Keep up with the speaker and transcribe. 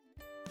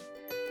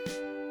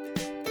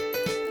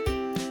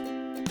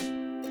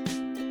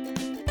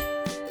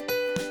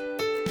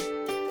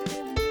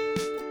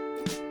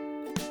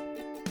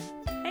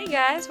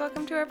guys,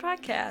 welcome to our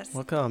podcast.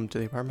 Welcome to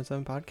the Apartment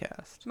 7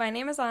 podcast. My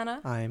name is Anna.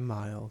 I'm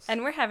Miles.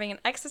 And we're having an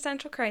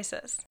existential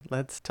crisis.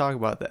 Let's talk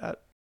about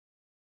that.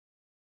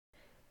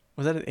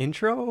 Was that an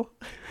intro?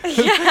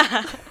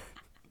 Yeah.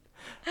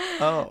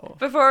 Oh.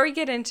 Before we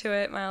get into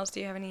it, Miles, do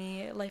you have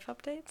any life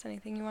updates?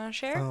 Anything you want to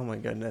share? Oh my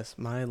goodness.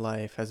 My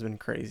life has been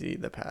crazy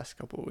the past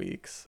couple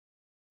weeks.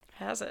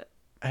 Has it?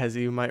 As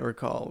you might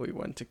recall, we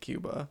went to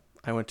Cuba.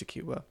 I went to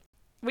Cuba.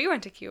 We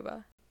went to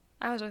Cuba.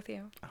 I was with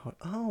you.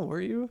 Oh,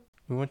 were you?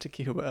 We went to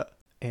Cuba.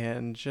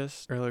 And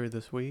just earlier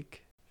this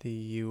week, the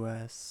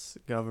U.S.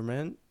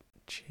 government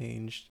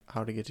changed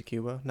how to get to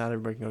Cuba. Not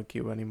everybody can go to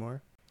Cuba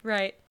anymore.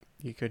 Right.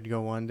 You could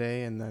go one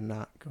day and then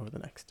not go the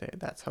next day.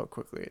 That's how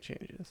quickly it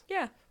changes.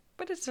 Yeah,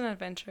 but it's an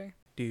adventure.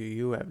 Do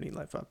you have any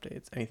life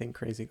updates? Anything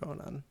crazy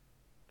going on?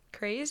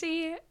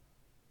 Crazy?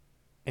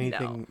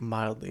 Anything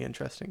mildly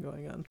interesting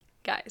going on?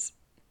 Guys,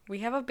 we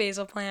have a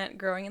basil plant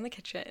growing in the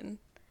kitchen,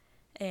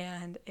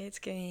 and it's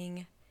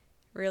getting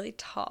really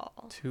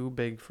tall. Too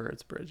big for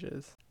its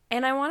bridges.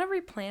 And I want to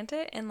replant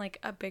it in like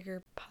a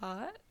bigger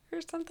pot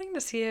or something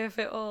to see if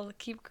it will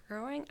keep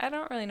growing. I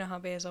don't really know how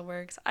basil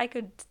works. I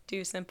could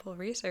do simple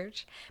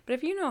research, but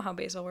if you know how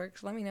basil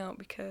works, let me know,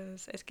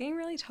 because it's getting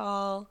really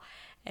tall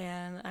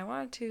and I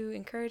want to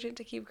encourage it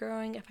to keep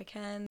growing if I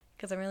can,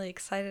 because I'm really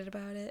excited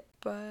about it,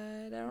 but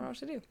I don't know what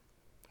to do.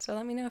 So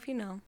let me know if you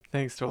know.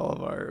 Thanks to all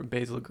of our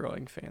basil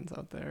growing fans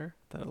out there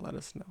that let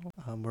us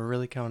know. We're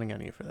really counting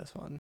on you for this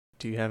one.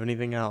 Do you have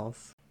anything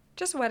else?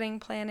 Just wedding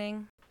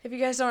planning. If you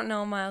guys don't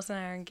know, Miles and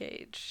I are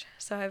engaged,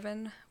 so I've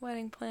been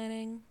wedding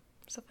planning,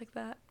 stuff like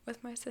that,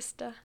 with my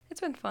sister. It's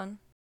been fun.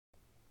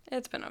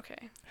 It's been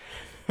okay.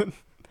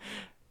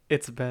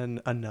 It's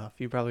been enough.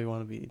 You probably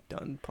want to be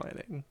done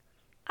planning.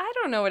 I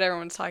don't know what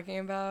everyone's talking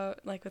about,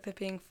 like with it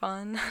being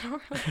fun. I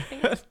don't really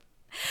think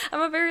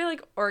I'm a very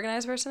like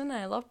organized person and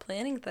I love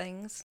planning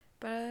things,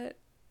 but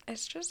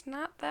it's just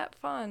not that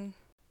fun.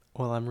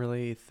 Well, I'm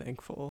really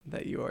thankful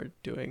that you are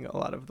doing a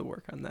lot of the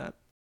work on that.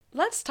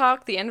 Let's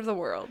talk the end of the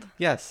world.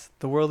 Yes,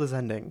 the world is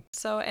ending.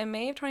 So in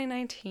May of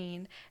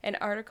 2019, an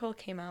article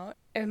came out,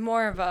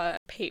 more of a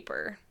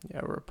paper. Yeah,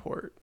 a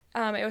report.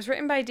 It was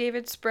written by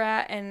David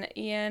Spratt and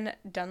Ian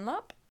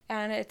Dunlop,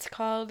 and it's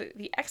called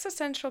The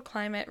Existential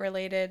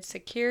Climate-Related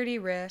Security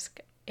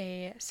Risk,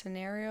 a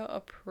Scenario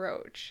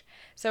Approach.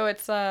 So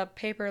it's a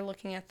paper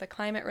looking at the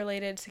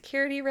climate-related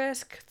security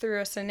risk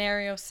through a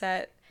scenario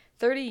set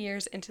 30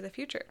 years into the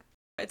future.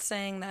 It's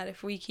saying that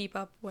if we keep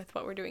up with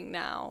what we're doing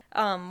now,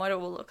 what it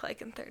will look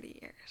like in 30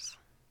 years.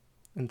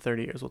 In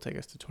 30 years will take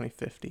us to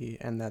 2050,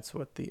 and that's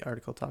what the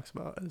article talks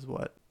about, is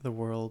what the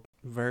world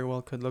very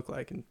well could look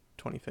like in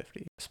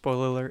 2050.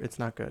 Spoiler alert, it's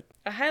not good.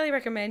 I highly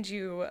recommend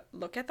you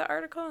look at the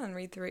article and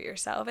read through it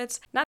yourself. It's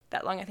not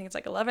that long. I think it's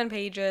like 11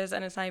 pages,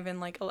 and it's not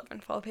even like 11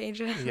 full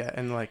pages. Yeah,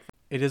 and like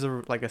it is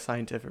a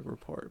scientific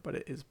report, but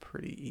it is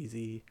pretty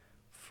easy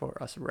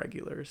for us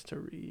regulars to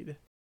read.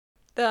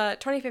 The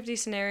 2050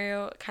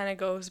 scenario kind of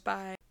goes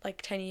by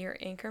like 10-year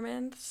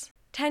increments.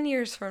 10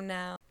 years from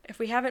now, if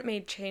we haven't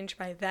made change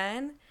by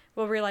then,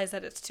 we'll realize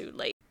that it's too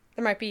late.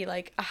 There might be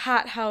like a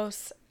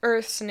hothouse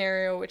Earth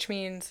scenario, which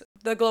means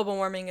the global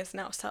warming is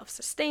now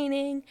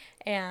self-sustaining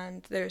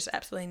and there's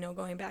absolutely no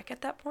going back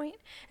at that point.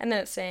 And then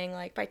it's saying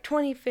like by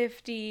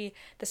 2050,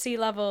 the sea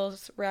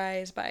levels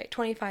rise by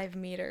 25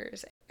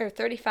 meters, or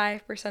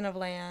 35% of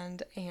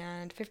land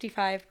and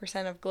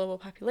 55% of global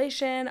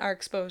population are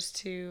exposed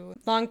to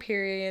long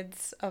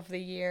periods of the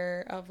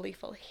year of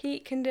lethal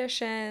heat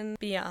conditions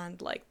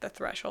beyond like the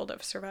threshold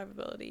of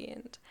survivability.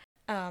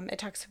 And it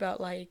talks about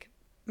like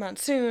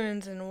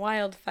monsoons and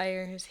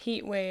wildfires,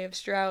 heat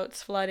waves,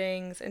 droughts,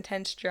 floodings,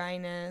 intense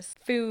dryness,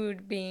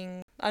 food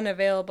being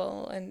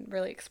unavailable and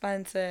really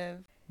expensive,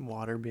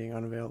 water being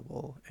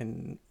unavailable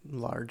in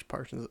large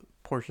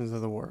portions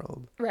of the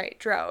world. Right,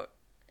 drought.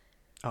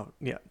 Oh,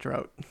 yeah,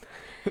 drought.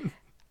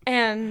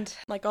 And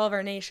like all of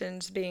our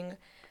nations being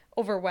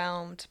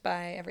overwhelmed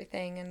by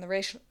everything, and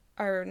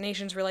our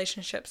nation's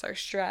relationships are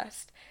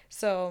stressed.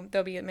 So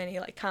there'll be many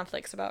like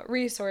conflicts about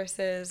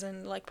resources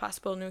and like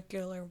possible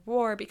nuclear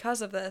war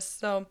because of this.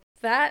 So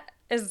that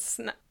is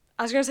not,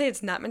 I was going to say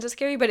it's not meant to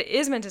scare you, but it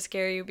is meant to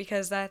scare you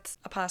because that's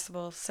a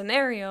possible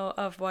scenario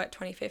of what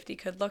 2050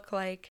 could look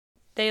like.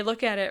 They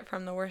look at it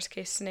from the worst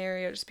case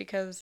scenario just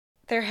because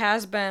there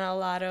has been a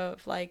lot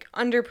of like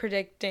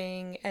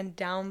underpredicting and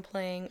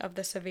downplaying of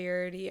the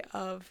severity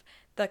of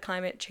the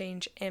climate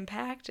change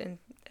impact. And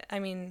I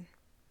mean,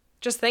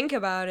 just think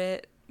about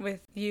it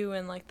with you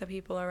and like the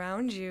people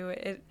around you.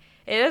 It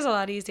is a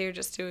lot easier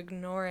just to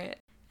ignore it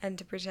and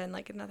to pretend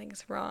like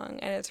nothing's wrong.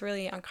 And it's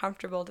really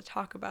uncomfortable to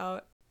talk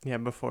about. Yeah,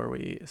 before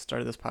we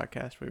started this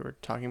podcast, we were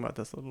talking about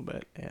this a little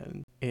bit,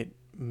 and it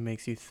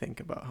makes you think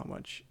about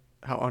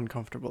how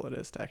uncomfortable it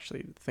is to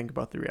actually think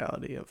about the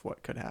reality of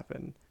what could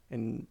happen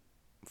in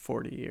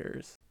 40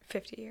 years.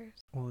 50 years.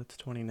 Well, it's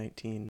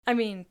 2019. I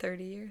mean,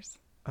 30 years.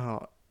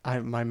 Oh,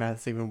 my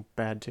math's even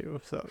bad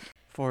too. So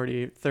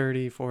 50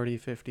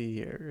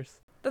 years.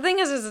 The thing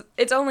is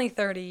it's only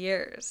 30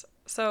 years.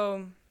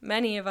 So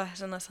many of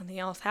us, unless something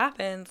else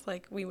happens,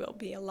 like we will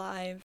be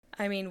alive.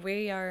 I mean,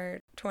 we are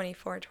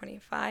 24,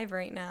 25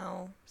 right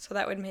now, so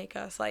that would make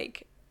us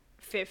like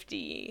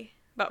 50,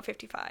 about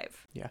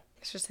 55. Yeah.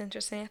 It's just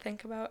interesting to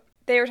think about.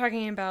 They were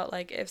talking about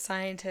like if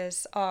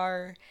scientists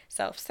are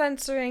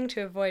self-censoring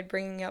to avoid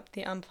bringing up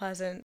the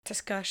unpleasant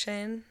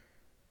discussion,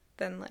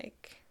 then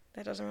like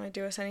that doesn't really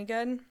do us any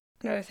good.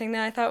 Another thing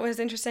that I thought was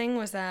interesting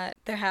was that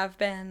there have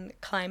been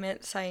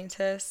climate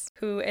scientists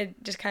who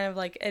just kind of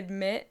like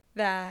admit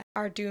that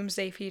our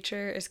doomsday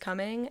future is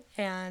coming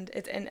and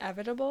it's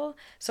inevitable.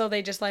 So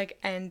they just like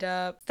end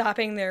up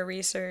stopping their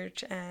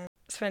research and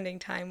spending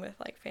time with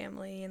like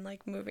family and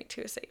like moving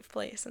to a safe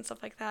place and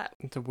stuff like that.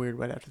 It's a weird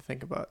way to have to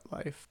think about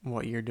life,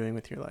 what you're doing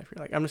with your life.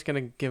 You're like, I'm just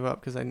going to give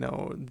up because I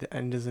know the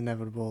end is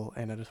inevitable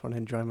and I just want to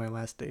enjoy my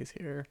last days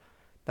here.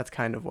 That's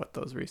kind of what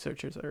those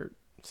researchers are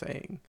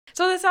saying.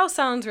 So this all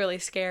sounds really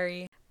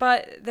scary,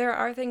 but there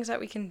are things that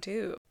we can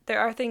do. There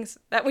are things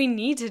that we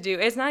need to do.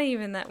 It's not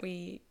even that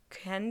we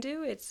can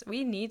do, it's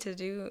we need to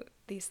do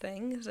these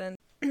things. And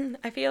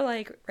I feel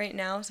like right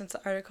now, since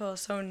the article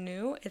is so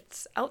new,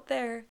 it's out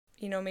there.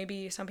 You know,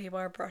 maybe some people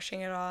are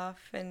brushing it off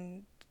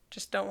and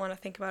just don't want to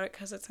think about it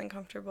because it's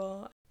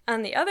uncomfortable.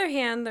 On the other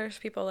hand, there's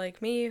people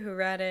like me who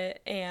read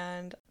it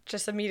and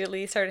just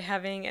immediately started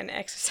having an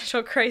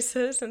existential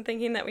crisis and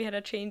thinking that we had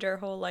to change our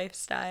whole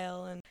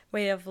lifestyle and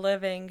way of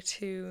living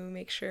to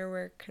make sure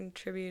we're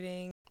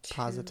contributing to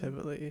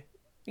Positively.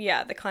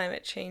 Yeah, the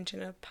climate change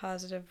in a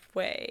positive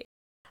way.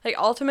 Like,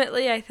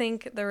 ultimately, I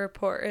think the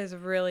report is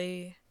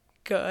really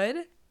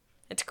good.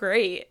 It's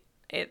great.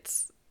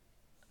 It's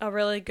a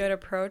really good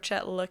approach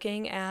at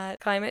looking at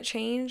climate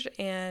change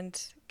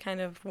and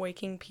kind of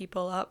waking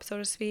people up, so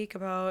to speak,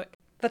 about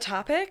the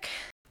topic.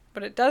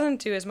 But it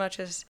doesn't do as much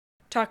as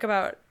talk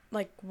about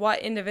like what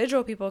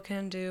individual people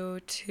can do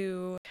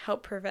to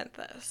help prevent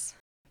this.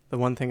 The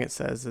one thing it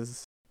says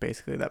is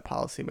basically that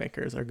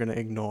policymakers are going to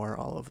ignore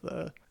all of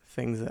the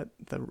things that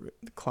the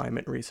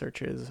climate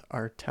researchers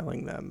are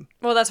telling them.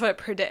 Well, that's what it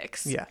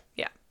predicts. Yeah.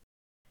 Yeah.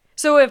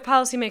 So if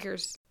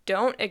policymakers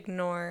don't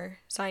ignore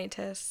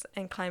scientists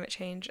and climate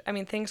change, I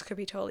mean, things could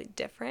be totally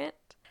different.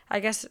 I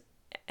guess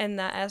in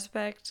that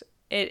aspect,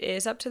 it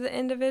is up to the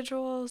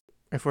individuals.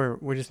 If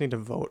we just need to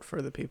vote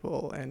for the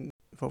people and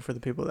vote for the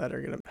people that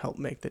are going to help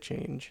make the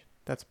change.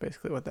 That's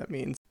basically what that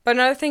means. But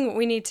another thing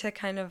we need to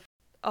kind of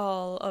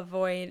all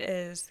avoid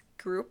is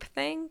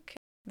groupthink.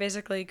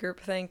 Basically,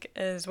 groupthink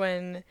is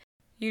when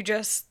you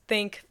just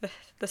think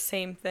the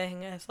same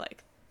thing as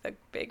like the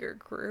bigger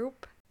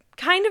group.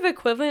 Kind of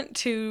equivalent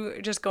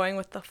to just going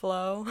with the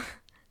flow.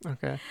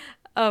 Okay.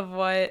 Of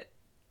what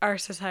our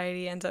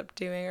society ends up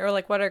doing or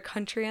like what our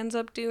country ends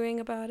up doing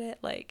about it.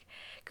 Like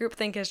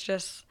groupthink is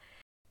just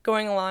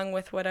going along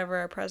with whatever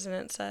our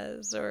president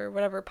says or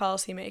whatever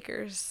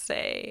policymakers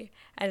say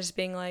and just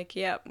being like,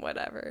 yep,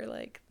 whatever,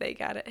 like they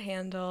got it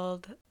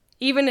handled.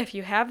 Even if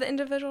you have the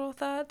individual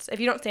thoughts, if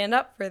you don't stand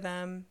up for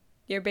them,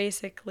 you're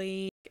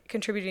basically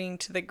contributing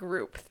to the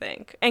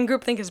groupthink. And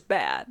groupthink is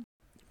bad.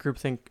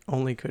 Groupthink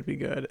only could be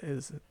good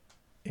is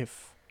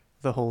if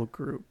the whole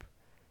group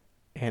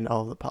and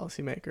all the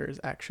policymakers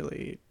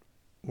actually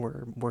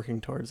were working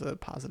towards a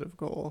positive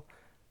goal.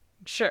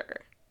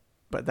 Sure.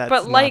 But that's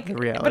but not the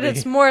reality. But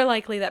it's more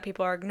likely that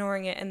people are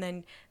ignoring it, and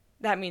then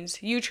that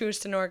means you choose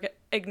to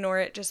ignore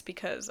it just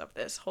because of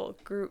this whole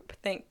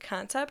groupthink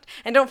concept.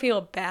 And don't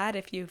feel bad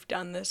if you've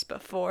done this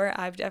before.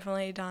 I've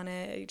definitely done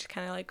it. You just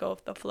kind of like go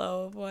with the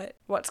flow of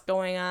what's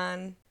going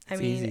on.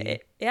 It's easy.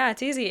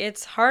 It's easy.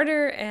 It's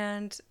harder,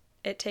 and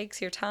it takes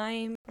your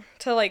time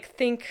to like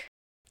think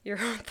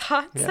your own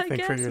thoughts, I think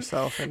guess. for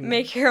yourself and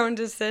make your own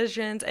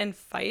decisions and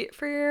fight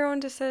for your own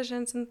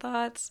decisions and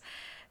thoughts.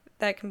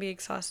 That can be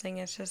exhausting.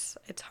 It's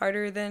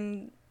harder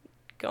than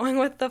going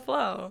with the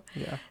flow.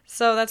 Yeah.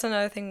 So that's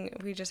another thing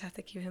we just have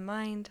to keep in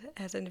mind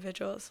as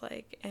individuals.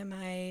 Like,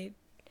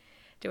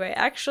 do I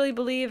actually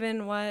believe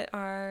in what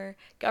our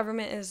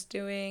government is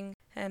doing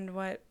and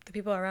what the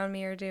people around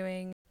me are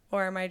doing?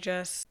 Or am I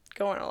just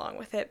going along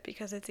with it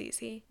because it's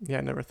easy? Yeah,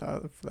 I never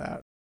thought of that.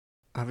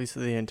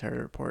 Obviously, the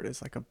entire report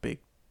is like a big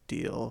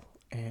deal,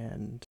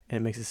 and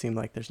it makes it seem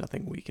like there's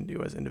nothing we can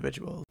do as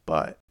individuals.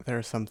 But there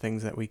are some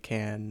things that we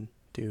can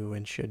do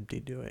and should be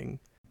doing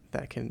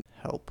that can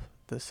help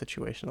the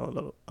situation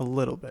a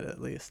little bit,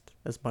 at least,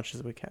 as much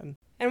as we can.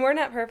 And we're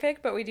not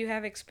perfect, but we do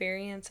have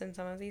experience in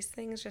some of these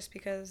things just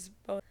because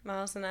both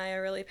Miles and I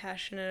are really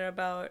passionate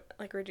about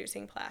like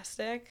reducing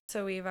plastic.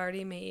 So we've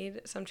already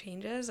made some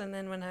changes. And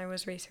then when I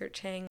was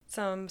researching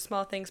some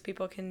small things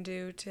people can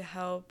do to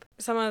help,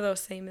 some of those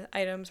same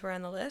items were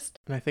on the list.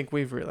 And I think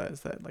we've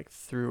realized that like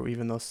through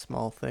even those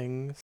small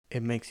things,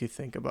 it makes you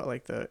think about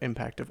like the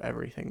impact of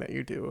everything that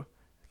you do,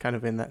 kind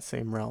of in that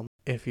same realm.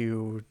 If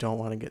you don't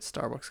want to get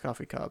Starbucks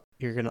coffee cup,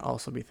 you're going to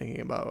also be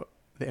thinking about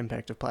the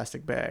impact of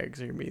plastic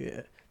bags, or you're going to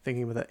be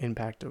thinking about the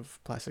impact of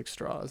plastic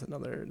straws and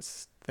other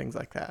things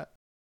like that.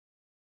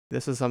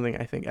 This is something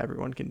I think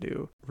everyone can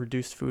do.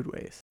 Reduce food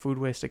waste. Food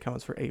waste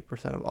accounts for 8%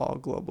 of all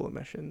global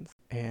emissions,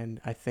 and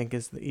I think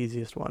is the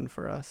easiest one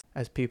for us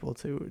as people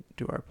to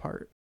do our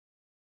part.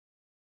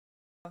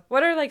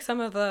 What are like some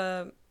of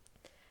the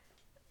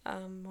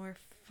more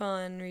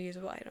fun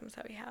reusable items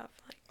that we have.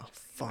 Like, Oh,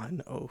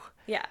 fun. Oh.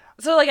 yeah.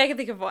 So like I can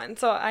think of one.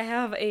 So I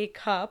have a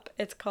cup.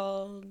 It's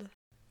called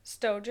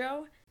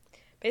Stojo.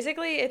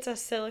 Basically, it's a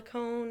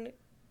silicone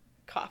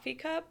coffee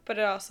cup, but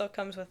it also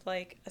comes with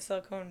like a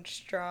silicone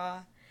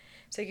straw.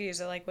 So you can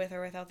use it like with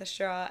or without the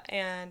straw.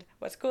 And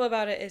what's cool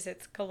about it is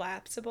it's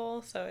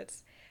collapsible, so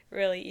it's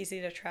really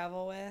easy to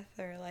travel with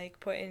or like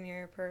put in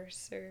your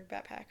purse or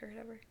backpack or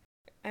whatever.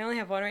 I only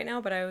have one right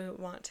now, but I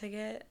want to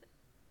get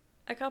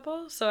a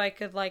couple so I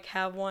could like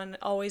have one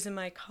always in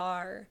my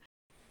car.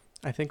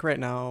 I think right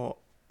now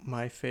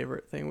my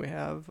favorite thing we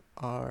have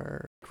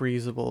are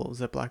reusable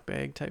Ziploc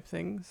bag type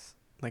things,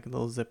 like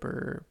little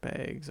zipper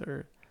bags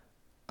or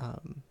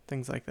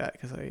things like that,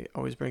 because I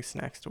always bring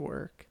snacks to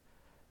work,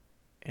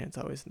 and it's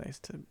always nice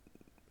to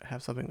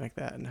have something like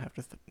that and have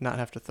to not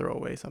have to throw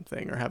away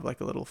something, or have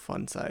like a little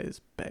fun size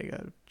bag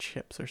of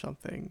chips or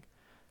something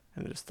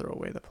and just throw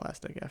away the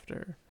plastic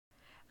after.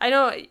 I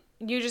know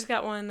you just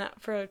got one that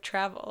for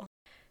travel.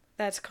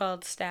 That's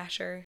called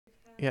Stasher.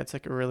 Yeah, it's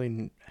like a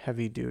really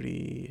heavy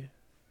duty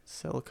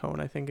silicone,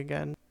 I think,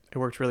 again. It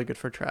worked really good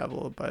for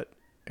travel, but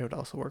it would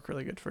also work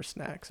really good for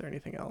snacks or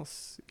anything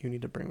else you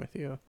need to bring with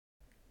you.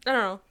 I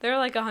don't know. There are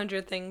like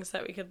 100 things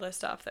that we could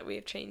list off that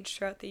we've changed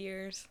throughout the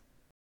years.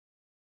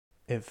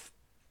 If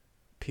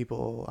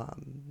people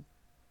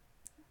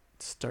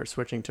start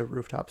switching to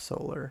rooftop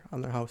solar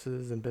on their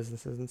houses and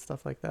businesses and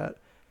stuff like that,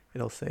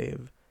 it'll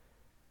save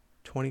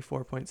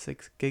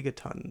 24.6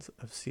 gigatons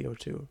of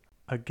CO2.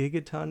 A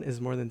gigaton is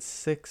more than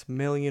 6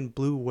 million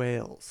blue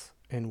whales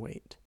in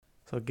weight.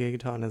 So a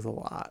gigaton is a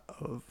lot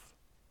of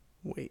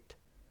weight.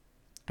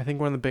 I think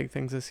one of the big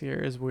things this year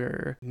is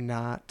we're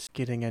not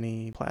getting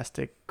any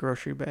plastic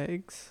grocery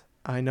bags.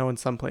 I know in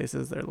some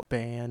places they're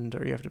banned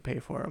or you have to pay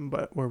for them,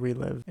 but where we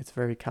live, it's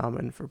very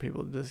common for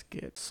people to just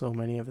get so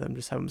many of them,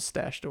 just have them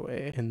stashed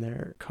away in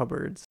their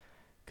cupboards.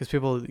 Because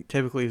people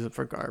typically use it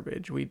for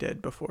garbage. We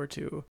did before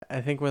too. I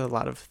think with a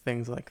lot of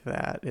things like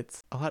that,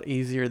 it's a lot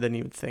easier than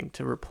you would think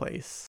to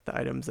replace the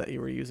items that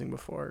you were using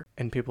before.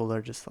 And people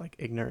are just like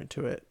ignorant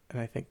to it. And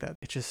I think that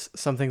it's just,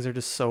 some things are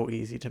just so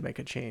easy to make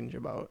a change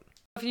about.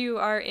 If you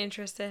are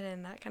interested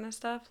in that kind of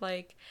stuff,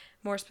 like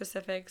more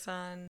specifics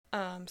on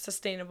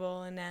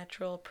sustainable and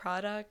natural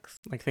products,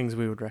 like things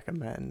we would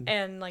recommend,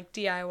 and like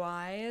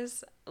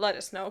DIYs, let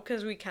us know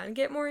because we can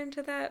get more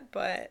into that.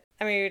 But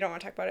I mean, we don't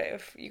want to talk about it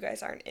if you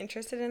guys aren't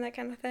interested in that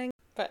kind of thing.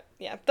 But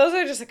yeah, those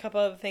are just a couple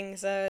of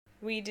things that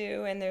we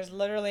do, and there's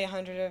literally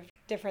 100 of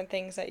different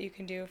things that you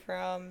can do,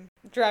 from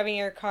driving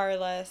your car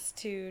less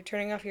to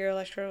turning off your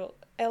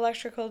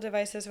electrical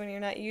devices when you're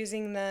not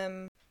using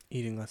them,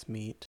 eating less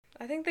meat.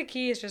 I think the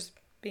key is just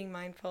being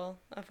mindful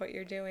of what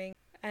you're doing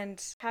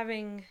and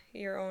having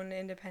your own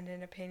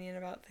independent opinion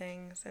about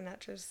things and not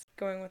just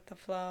going with the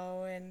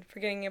flow and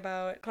forgetting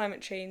about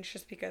climate change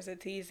just because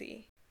it's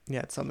easy. Yeah,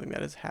 it's something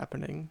that is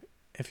happening.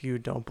 If you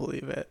don't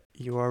believe it,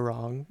 you are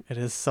wrong. It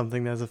is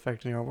something that is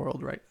affecting our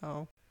world right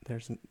now.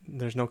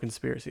 There's no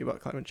conspiracy about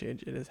climate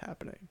change. It is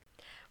happening.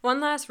 One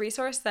last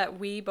resource that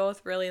we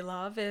both really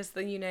love is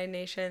the United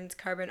Nations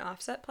Carbon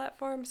Offset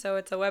Platform. So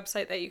it's a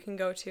website that you can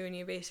go to and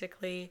you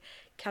basically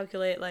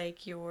calculate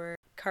like your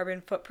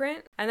carbon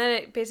footprint. And then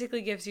it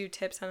basically gives you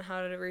tips on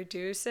how to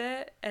reduce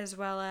it, as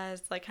well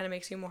as like kind of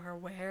makes you more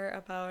aware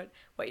about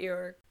what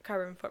your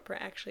carbon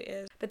footprint actually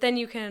is. But then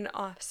you can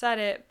offset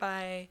it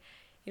by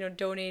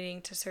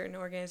donating to certain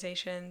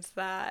organizations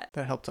that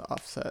help to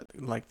offset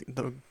like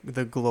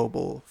the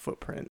global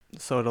footprint.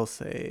 So it'll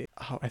say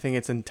I think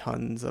it's in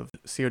tons of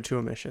CO2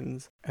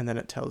 emissions, and then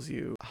it tells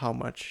you how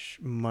much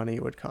money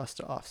it would cost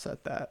to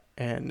offset that.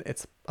 And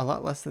it's a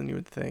lot less than you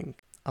would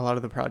think. A lot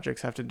of the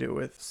projects have to do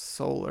with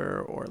solar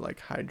or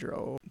like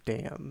hydro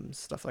dams,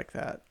 stuff like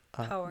that.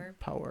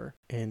 Power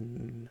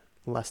in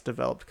less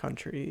developed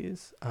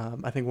countries.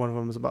 I think one of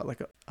them is about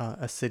like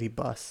a city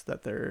bus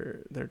that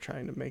they're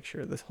trying to make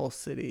sure this whole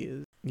city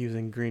is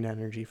using green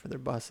energy for their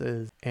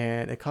buses,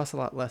 and it costs a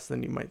lot less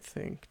than you might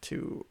think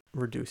to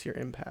reduce your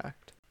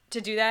impact.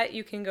 To do that,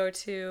 you can go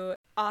to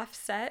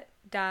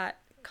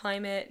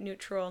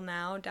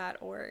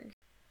offset.climateneutralnow.org.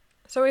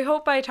 So we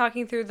hope by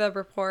talking through the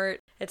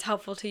report, it's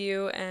helpful to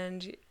you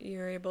and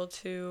you're able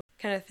to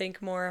kind of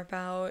think more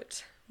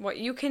about what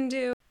you can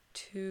do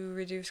to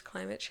reduce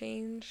climate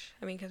change.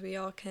 I mean, because we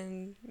all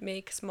can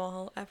make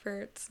small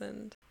efforts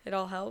and it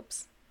all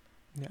helps.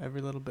 Yeah,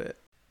 every little bit.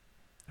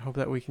 I hope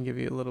that we can give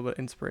you a little bit of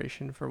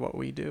inspiration for what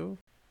we do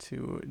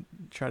to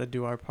try to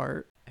do our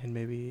part, and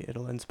maybe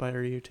it'll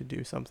inspire you to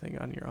do something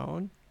on your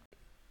own.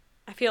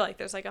 I feel like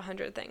there's like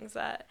 100 things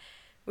that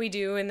we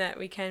do and that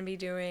we can be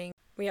doing.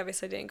 We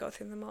obviously didn't go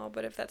through them all,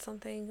 but if that's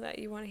something that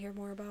you want to hear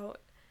more about,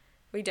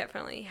 we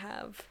definitely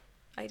have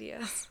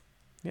ideas.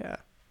 Yeah.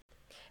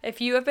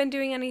 If you have been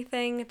doing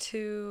anything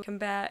to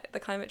combat the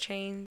climate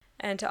change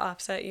and to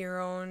offset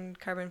your own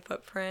carbon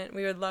footprint,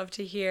 we would love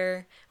to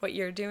hear what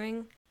you're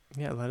doing.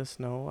 Yeah, let us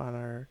know on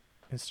our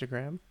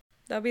Instagram.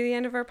 That'll be the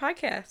end of our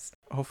podcast.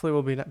 Hopefully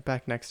we'll be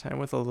back next time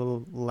with a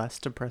little less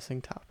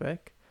depressing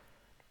topic.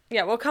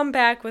 Yeah, we'll come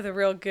back with a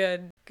real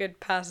good,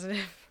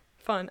 positive,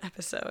 fun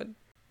episode.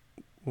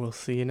 we'll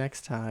see you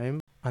next time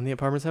on the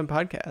Apartment 7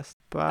 podcast.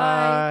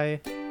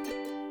 Bye. Bye.